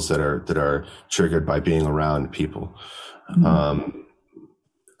chemicals that are triggered by being around people.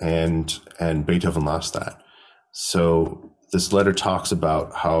 And Beethoven lost that. So this letter talks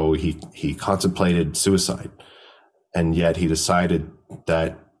about how he contemplated suicide, and yet he decided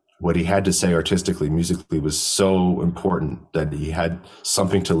that what he had to say artistically, musically, was so important that he had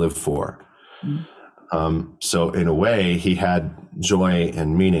something to live for. So in a way, he had joy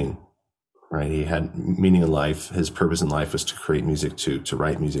and meaning, right? He had meaning in life. His purpose in life was to create music, to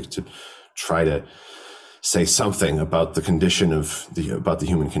write music, to try to say something about the condition about the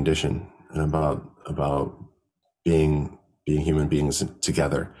human condition, and about being human beings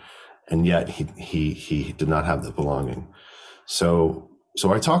together. And yet he did not have the belonging. So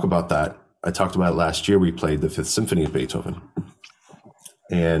I talk about that. I talked about it last year. We played the Fifth Symphony of Beethoven.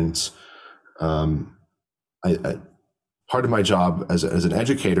 And part of my job as an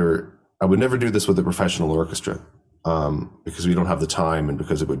educator, I would never do this with a professional orchestra, because we don't have the time, and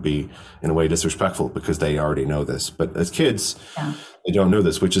because it would be in a way disrespectful, because they already know this. But as kids, they don't know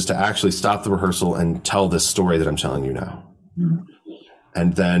this, which is to actually stop the rehearsal and tell this story that I'm telling you now. Mm-hmm.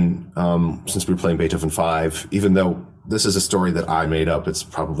 And then, since we were playing Beethoven 5, even though this is a story that I made up, it's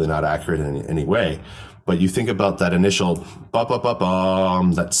probably not accurate in any way. But you think about that initial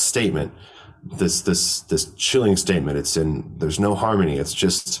that statement, this chilling statement. There's no harmony. It's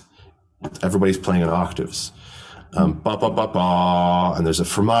just everybody's playing in octaves. And there's a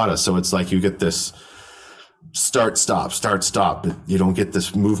fermata, so it's like you get this start stop, but you don't get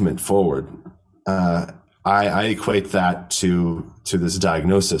this movement forward. I equate that to this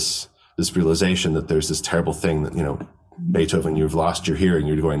diagnosis, this realization that there's this terrible thing that, Beethoven, you've lost your hearing,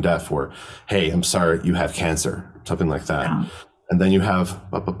 you're going deaf, or, hey, I'm sorry, you have cancer, something like that. Yeah. And then you have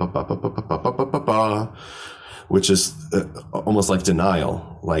which is almost like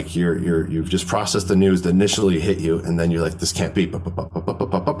denial. Like you've just processed the news that initially hit you, and then you're like, this can't be.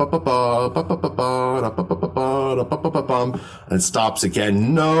 And it stops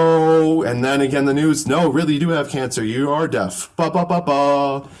again. No. And then again, the news. No, really, you do have cancer. You are deaf.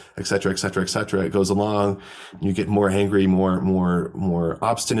 Et cetera, et cetera, et cetera. It goes along. You get more angry, more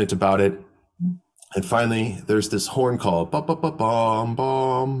obstinate about it. And finally, there's this horn call.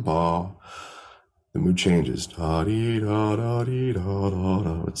 The mood changes.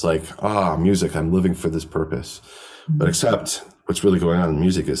 It's like, music, I'm living for this purpose. But except what's really going on in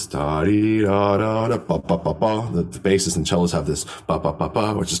music is the basses and cellos have this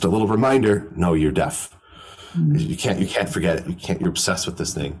which is just a little reminder, no, you're deaf. You can't forget it. You're obsessed with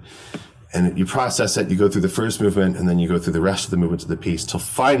this thing. And you process it, you go through the first movement, and then you go through the rest of the movements of the piece till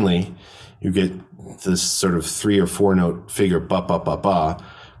finally you get this sort of 3 or 4 note figure,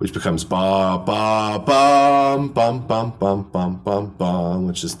 which becomes ba ba bum bum bum bum bum bum bum,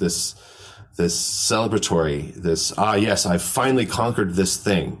 which is this celebratory, yes, I've finally conquered this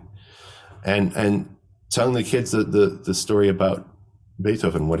thing, and telling the kids the story about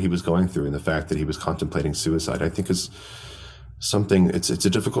Beethoven, what he was going through, and the fact that he was contemplating suicide, I think is something. It's a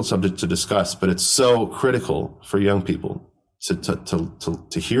difficult subject to discuss, but it's so critical for young people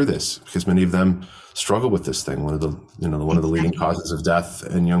to hear this, because many of them struggle with this thing. One of the leading causes of death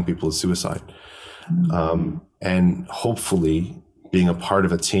in young people is suicide. And hopefully being a part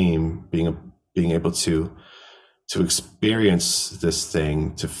of a team, being able to experience this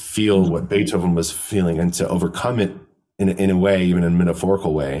thing, to feel what Beethoven was feeling, and to overcome it in a way, even in a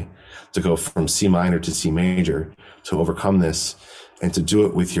metaphorical way, to go from C minor to C major, to overcome this, and to do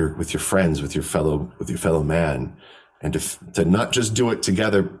it with your friends, with your fellow man. And to not just do it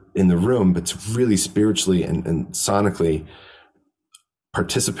together in the room, but to really spiritually and sonically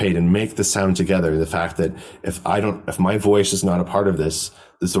participate and make the sound together. The fact that if my voice is not a part of this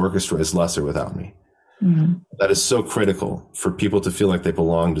orchestra is lesser without me. Mm-hmm. That is so critical for people to feel like they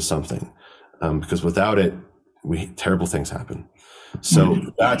belong to something, because without it, terrible things happen.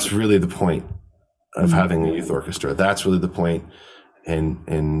 So that's really the point of having a youth orchestra. That's really the point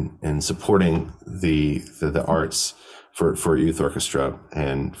in supporting the arts for a youth orchestra,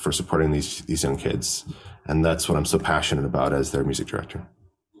 and for supporting these young kids. And that's what I'm so passionate about as their music director.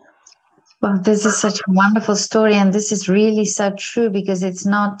 Well, this is such a wonderful story, and this is really so true, because it's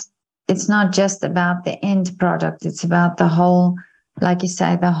not just about the end product. It's about the whole, like you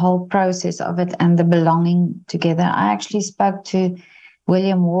say, the whole process of it and the belonging together. I actually spoke to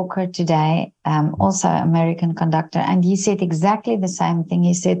William Walker today, also American conductor, and he said exactly the same thing.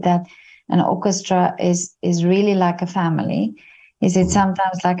 He said that an orchestra is really like a family. He said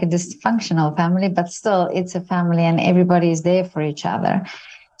sometimes like a dysfunctional family, but still it's a family, and everybody is there for each other.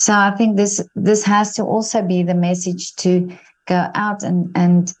 So I think this has to also be the message to go out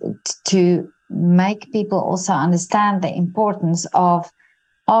and to make people also understand the importance of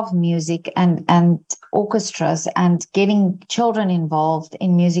music and orchestras, and getting children involved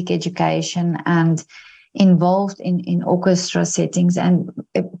in music education and involved in orchestra settings. And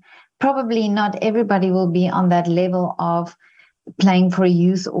probably not everybody will be on that level of playing for a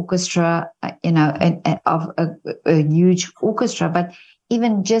youth orchestra, of a huge orchestra, but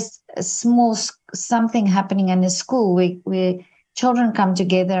even just a small something happening in a school where children come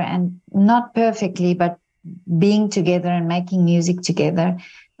together, and not perfectly, but being together and making music together.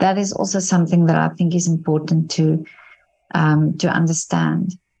 That is also something that I think is important to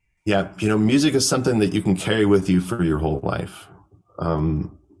understand. Yeah, music is something that you can carry with you for your whole life.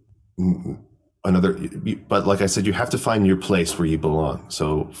 But like I said, you have to find your place where you belong.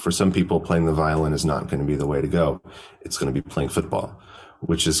 So for some people, playing the violin is not going to be the way to go. It's going to be playing football,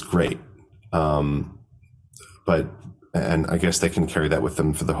 which is great. But and I guess they can carry that with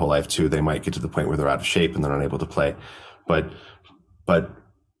them for their whole life too. They might get to the point where they're out of shape and they're not able to play. But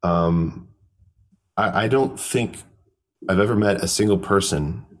I don't think I've ever met a single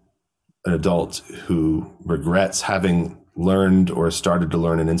person, an adult, who regrets having learned or started to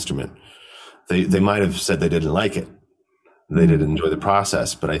learn an instrument. They might have said they didn't like it. They didn't enjoy the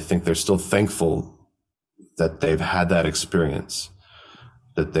process, but I think they're still thankful that they've had that experience.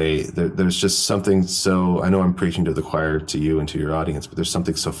 That there's just something so, I know I'm preaching to the choir, to you and to your audience, but there's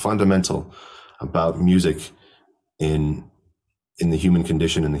something so fundamental about music in the human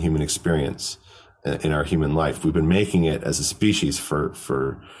condition and the human experience in our human life. We've been making it as a species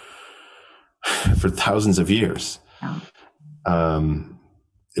for thousands of years.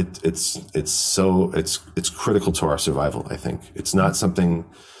 It's critical to our survival. I think it's not something,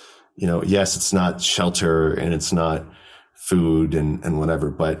 yes, it's not shelter and it's not food and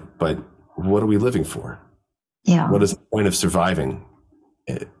whatever, but what are we living for? Yeah. What is the point of surviving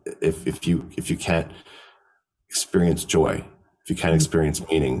if you can't experience joy, if you can't experience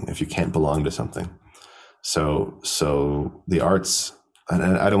meaning, if you can't belong to something? So the arts, and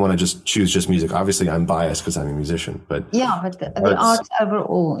I don't want to just choose just music. Obviously, I'm biased because I'm a musician, but the arts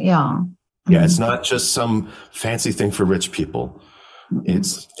overall, it's not just some fancy thing for rich people.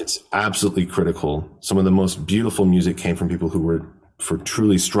 It's absolutely critical. Some of the most beautiful music came from people who were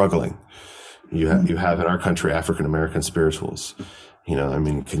truly struggling. You have in our country African American spirituals.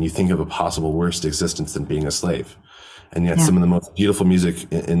 Can you think of a possible worse existence than being a slave? And yet, some of the most beautiful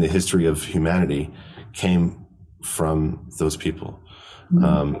music in the history of humanity came from those people.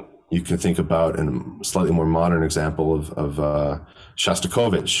 You can think about a slightly more modern example of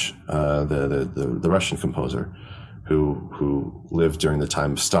Shostakovich, the Russian composer, who lived during the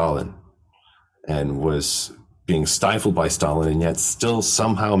time of Stalin and was being stifled by Stalin, and yet still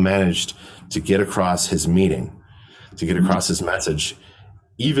somehow managed to get across his meaning, to get across his message,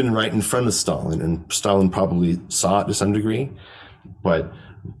 even right in front of Stalin. And Stalin probably saw it to some degree, but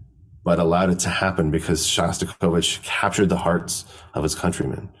allowed it to happen because Shostakovich captured the hearts of his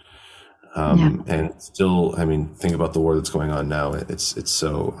countrymen. And still, think about the war that's going on now. It's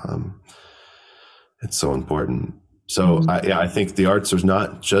so important. So I think the arts is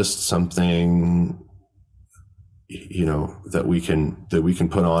not just something, that we can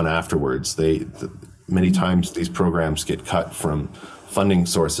put on afterwards. Many times these programs get cut from funding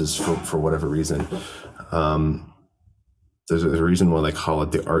sources for whatever reason. There's a reason why they call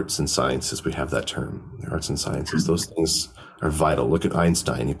it the arts and sciences. We have that term, the arts and sciences. Those things are vital. Look at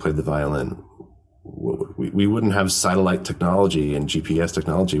Einstein. He played the violin. We wouldn't have satellite technology and GPS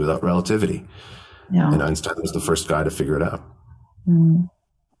technology without relativity. Yeah. And Einstein was the first guy to figure it out.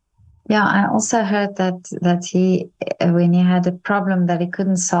 Yeah, I also heard that he, when he had a problem that he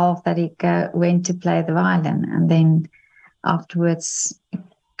couldn't solve, that he went to play the violin, and then afterwards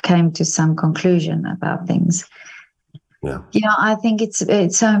came to some conclusion about things. Yeah, I think it's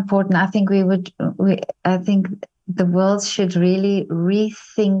so important. I think I think the world should really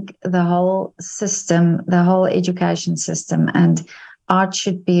rethink the whole system, the whole education system, and art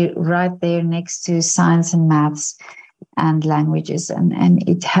should be right there next to science and maths and languages, and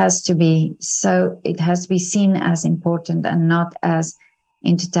it has to be seen as important and not as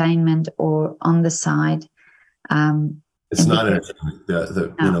entertainment or on the side. It's not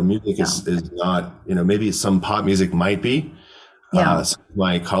entertainment. Music is not, maybe some pop music might be. Some of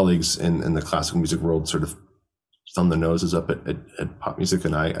my colleagues in the classical music world sort of thumb their noses up at pop music,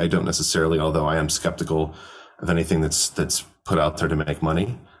 and I don't necessarily, although I am skeptical of anything that's put out there to make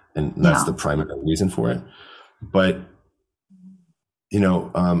money, and that's the primary reason for it. But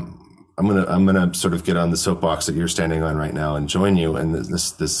I'm gonna sort of get on the soapbox that you're standing on right now and join you in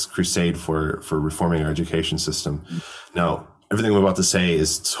this crusade for reforming our education system. Now, everything I'm about to say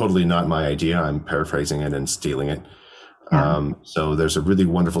is totally not my idea. I'm paraphrasing it and stealing it. So there's a really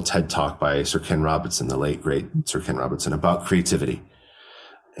wonderful TED Talk by Sir Ken Robinson, the late great Sir Ken Robinson, about creativity.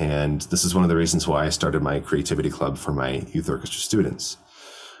 And this is one of the reasons why I started my creativity club for my youth orchestra students.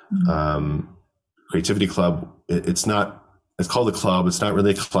 Creativity club, it's called a club. It's not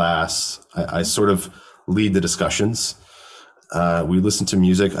really a class. I sort of lead the discussions. We listen to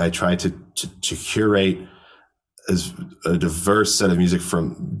music. I try to curate as a diverse set of music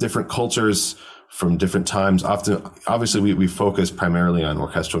from different cultures, from different times. Obviously, we focus primarily on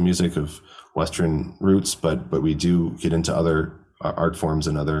orchestral music of Western roots, but we do get into other art forms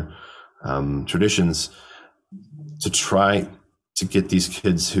and other traditions to try to get these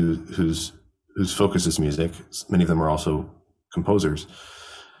kids whose focus is music. Many of them are also composers,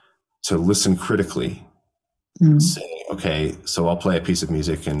 to listen critically, say, okay, so I'll play a piece of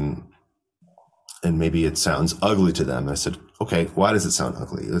music and and maybe it sounds ugly to them. And I said, okay, why does it sound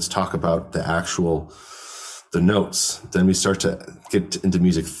ugly? Let's talk about the notes. Then we start to get into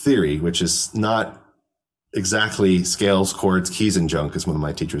music theory, which is not exactly scales, chords, keys, and junk, as one of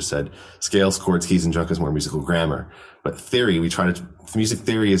my teachers said. Scales, chords, keys, and junk is more musical grammar. But theory, music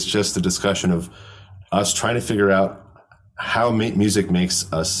theory is just a discussion of us trying to figure out how music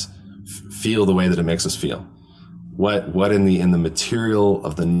makes us feel the way that it makes us feel. What in the material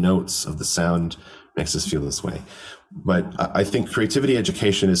of the notes of the sound makes us feel this way. But I think creativity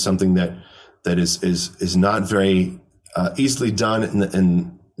education is something that is not very easily done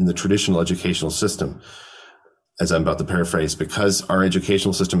in the traditional educational system, as I'm about to paraphrase, because our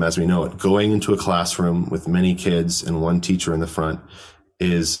educational system as we know it, going into a classroom with many kids and one teacher in the front,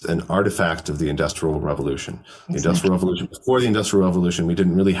 is an artifact of the Industrial Revolution. The Industrial Revolution, before the Industrial Revolution, we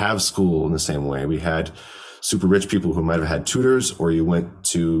didn't really have school in the same way. We had super rich people who might have had tutors, or you went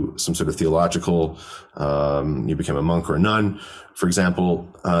to some sort of theological, you became a monk or a nun, for example,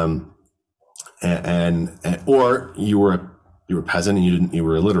 or you were a peasant and you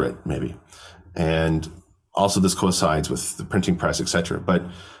were illiterate, maybe. And also this coincides with the printing press, etc. But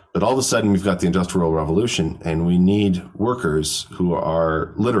all of a sudden we've got the Industrial Revolution, and we need workers who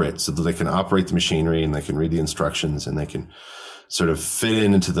are literate so that they can operate the machinery and they can read the instructions and they can sort of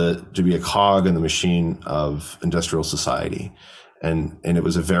fit to be a cog in the machine of industrial society. And it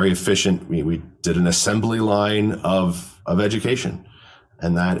was a very efficient, we did an assembly line of education.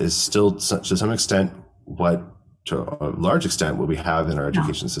 And that is still to some extent to a large extent, what we have in our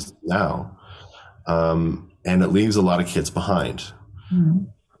education system now. And it leaves a lot of kids behind. Mm-hmm.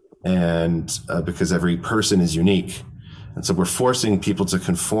 And because every person is unique. And so we're forcing people to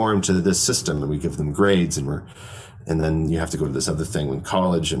conform to this system, and we give them grades, and then you have to go to this other thing in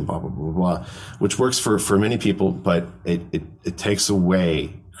college and blah, blah, blah, blah, which works for many people, but it takes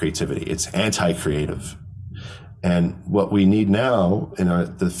away creativity. It's anti-creative. And what we need now in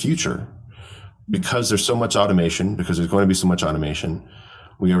the future, because there's so much automation, because there's going to be so much automation,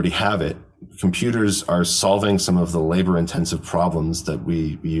 we already have it. Computers are solving some of the labor-intensive problems that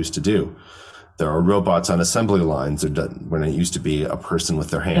we used to do. There are robots on assembly lines when it used to be a person with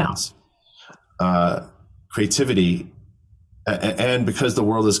their hands. Yeah. Creativity, and because the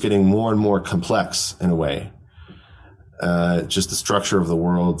world is getting more and more complex in a way, just the structure of the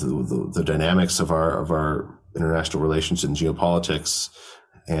world, the dynamics of our international relations and geopolitics,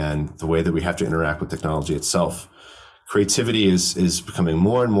 and the way that we have to interact with technology itself, creativity is becoming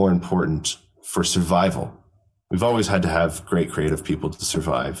more and more important for survival. We've always had to have great creative people to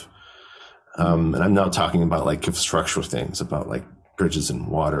survive. And I'm not talking about like structural things, about like bridges and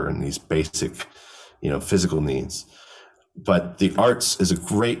water and these basic, physical needs. But the arts is a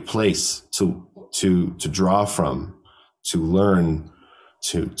great place to draw from, to learn,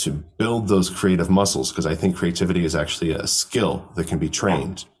 to build those creative muscles, because I think creativity is actually a skill that can be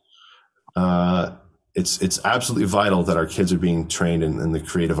trained. It's absolutely vital that our kids are being trained in the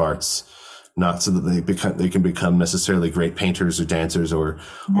creative arts, not so that they can become necessarily great painters or dancers or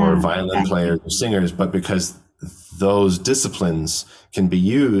violin players or singers, but because those disciplines can be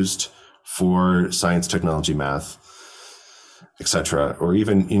used for science, technology, math, etc., or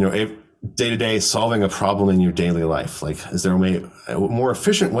even day-to-day solving a problem in your daily life. Like, is there a more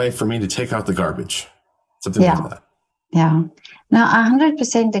efficient way for me to take out the garbage? Something like that. Yeah. No, I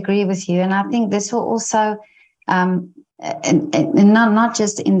 100% agree with you. And I think this will also, and not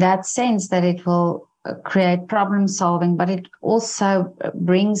just in that sense that it will create problem solving, but it also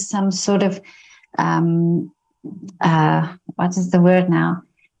brings some sort of, what is the word now?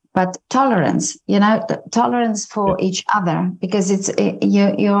 But tolerance, tolerance for each other, because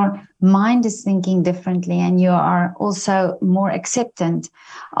your mind is thinking differently, and you are also more acceptant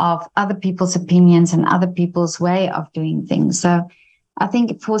of other people's opinions and other people's way of doing things. So I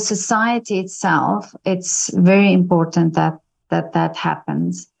think for society itself, it's very important that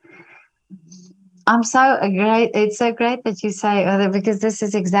happens. It's so great that you say, because this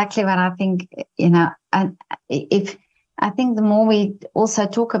is exactly what I think, and I think the more we also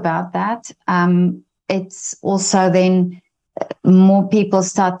talk about that, it's also then more people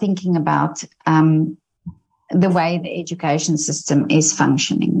start thinking about the way the education system is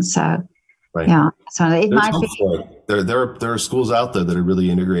functioning. So, so it might be. There are schools out there that are really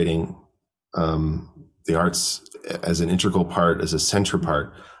integrating the arts as an integral part, as a central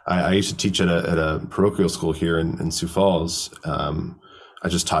part. I used to teach at a parochial school here in Sioux Falls. I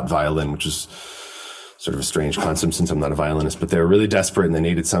just taught violin, which is sort of a strange concept since I'm not a violinist, but they were really desperate and they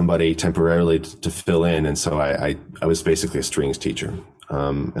needed somebody temporarily to fill in. And so I was basically a strings teacher.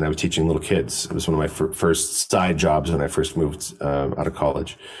 And I was teaching little kids. It was one of my first side jobs when I first moved out of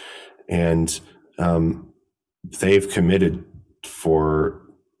college. And they've committed for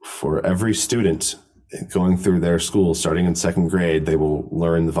every student going through their school, starting in second grade, they will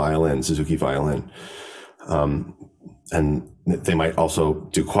learn the violin, Suzuki violin. And they might also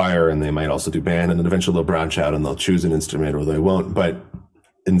do choir, and they might also do band, and then eventually they'll branch out and they'll choose an instrument, or they won't. But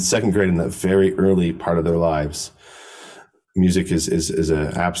in second grade, in that very early part of their lives, music is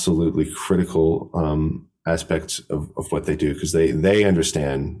an absolutely critical aspect of what they do, because they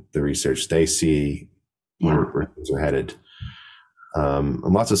understand the research. They see where things are headed. And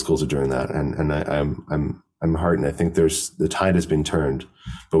lots of schools are doing that, and I'm heartened. I think the tide has been turned,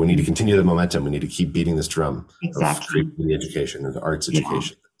 but we need to continue the momentum. We need to keep beating this drum of creativity education and arts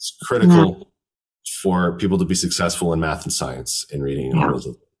education. It's critical for people to be successful in math and science, in reading and all those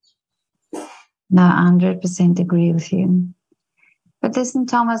other things. No, I 100% agree with you. But listen,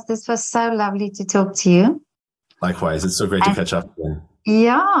 Thomas, this was so lovely to talk to you. Likewise, it's so great to catch up again.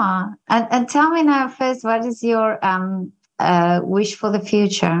 Yeah, and tell me now first, what is your wish for the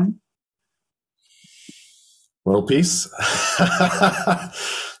future? World peace.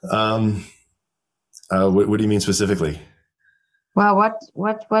 What do you mean specifically? Well,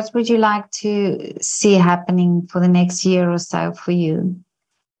 what would you like to see happening for the next year or so for you?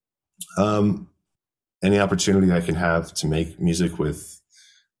 Any opportunity I can have to make music with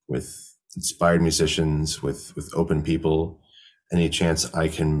inspired musicians, with open people, any chance I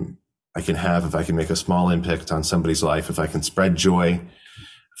can have, if I can make a small impact on somebody's life, if I can spread joy,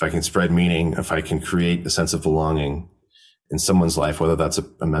 if I can spread meaning, if I can create a sense of belonging in someone's life, whether that's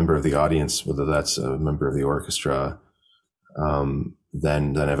a member of the audience, whether that's a member of the orchestra,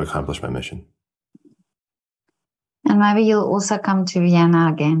 then I've accomplished my mission. And maybe you'll also come to Vienna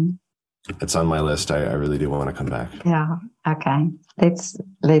again. It's on my list. I really do want to come back. Yeah. Okay. Let's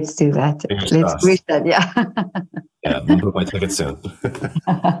do that. Let's wish that. Yeah. Yeah. I'm gonna book my ticket soon.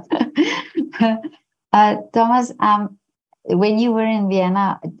 Thomas, when you were in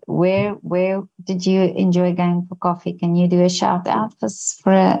Vienna, where did you enjoy going for coffee? Can you do a shout out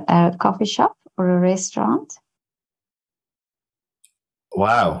for a coffee shop or a restaurant?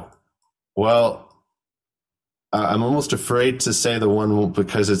 Wow. Well, I'm almost afraid to say the one,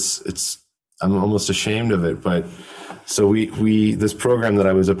 because I'm almost ashamed of it. But so we this program that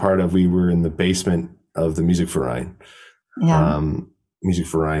I was a part of, we were in the basement of the Musikverein. Yeah.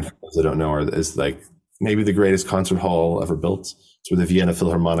 Musikverein, for those that don't know, is like maybe the greatest concert hall ever built. It's where the Vienna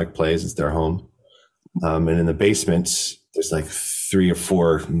Philharmonic plays. It's their home. And in the basement, there's like 3 or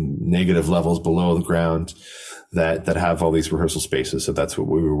 4 negative levels below the ground that have all these rehearsal spaces. So that's what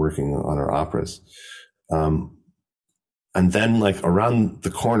we were working on, our operas. And then, like, around the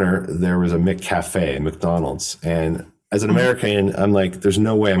corner, there was a McCafe, McDonald's. And as an American, I'm like, there's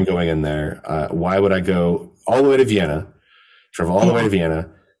no way I'm going in there. Why would I go all the way to Vienna, travel all the way to Vienna,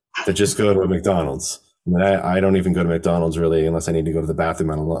 to just go to a McDonald's? I mean, I don't even go to McDonald's really unless I need to go to the bathroom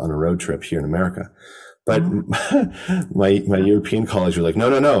on a road trip here in America. But my European colleagues were like,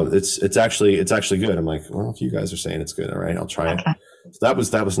 no, it's actually good. I'm like, well, if you guys are saying it's good, all right, I'll try it. So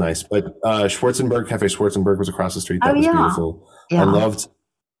that was nice. But Schwarzenberg, Cafe Schwarzenberg was across the street. That was beautiful. Yeah.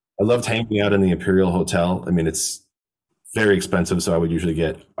 I loved hanging out in the Imperial Hotel. I mean, it's very expensive, so I would usually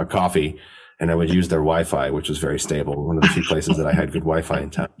get a coffee, and I would use their Wi-Fi, which was very stable. One of the few places that I had good Wi-Fi in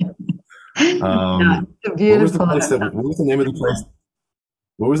town. What was the name of the place?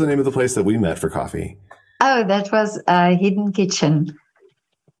 What was the name of the place that we met for coffee? Oh, that was Hidden Kitchen.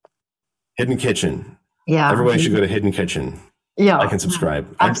 Hidden Kitchen. Yeah. Everybody should go to Hidden Kitchen. Yeah. I can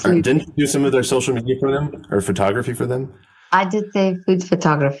subscribe. Absolutely. Didn't you do some of their social media for them or photography for them? I did their food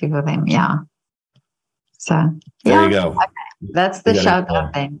photography for them, yeah. So there you go. Okay. That's the shout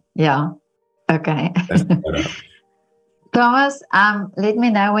out then. Yeah. Okay. Thomas, let me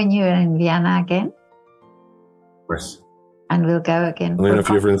know when you're in Vienna again. Of course. And we'll go again. Let me know if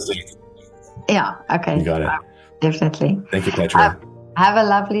you're ever in the States. Yeah, okay. You got it. Definitely. Thank you, Petra. Have a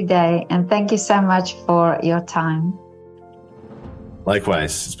lovely day, and thank you so much for your time.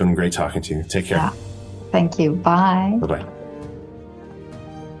 Likewise. It's been great talking to you. Take care. Yeah. Thank you. Bye. Bye-bye.